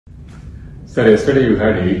Sir, yesterday you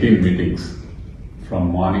had 18 meetings. From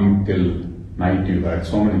morning till night you had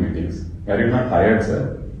so many meetings. Were you not tired,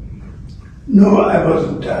 sir? No, I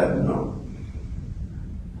wasn't tired, no.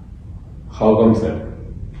 How come, sir?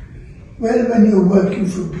 Well, when you're working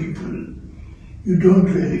for people, you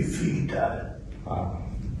don't really feel tired.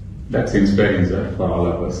 That's inspiring, sir, for all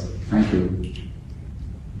of us. Thank you.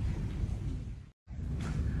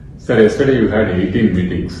 Sir, yesterday you had 18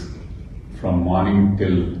 meetings. From morning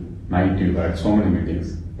till night you had so many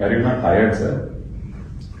meetings. Were you not tired, sir?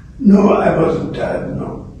 No, I wasn't tired,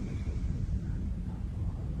 no.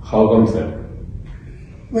 How come, sir?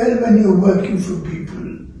 Well, when you're working for people,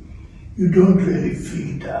 you don't really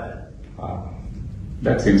feel tired.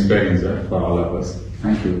 That's inspiring, sir, for all of us.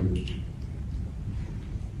 Thank you.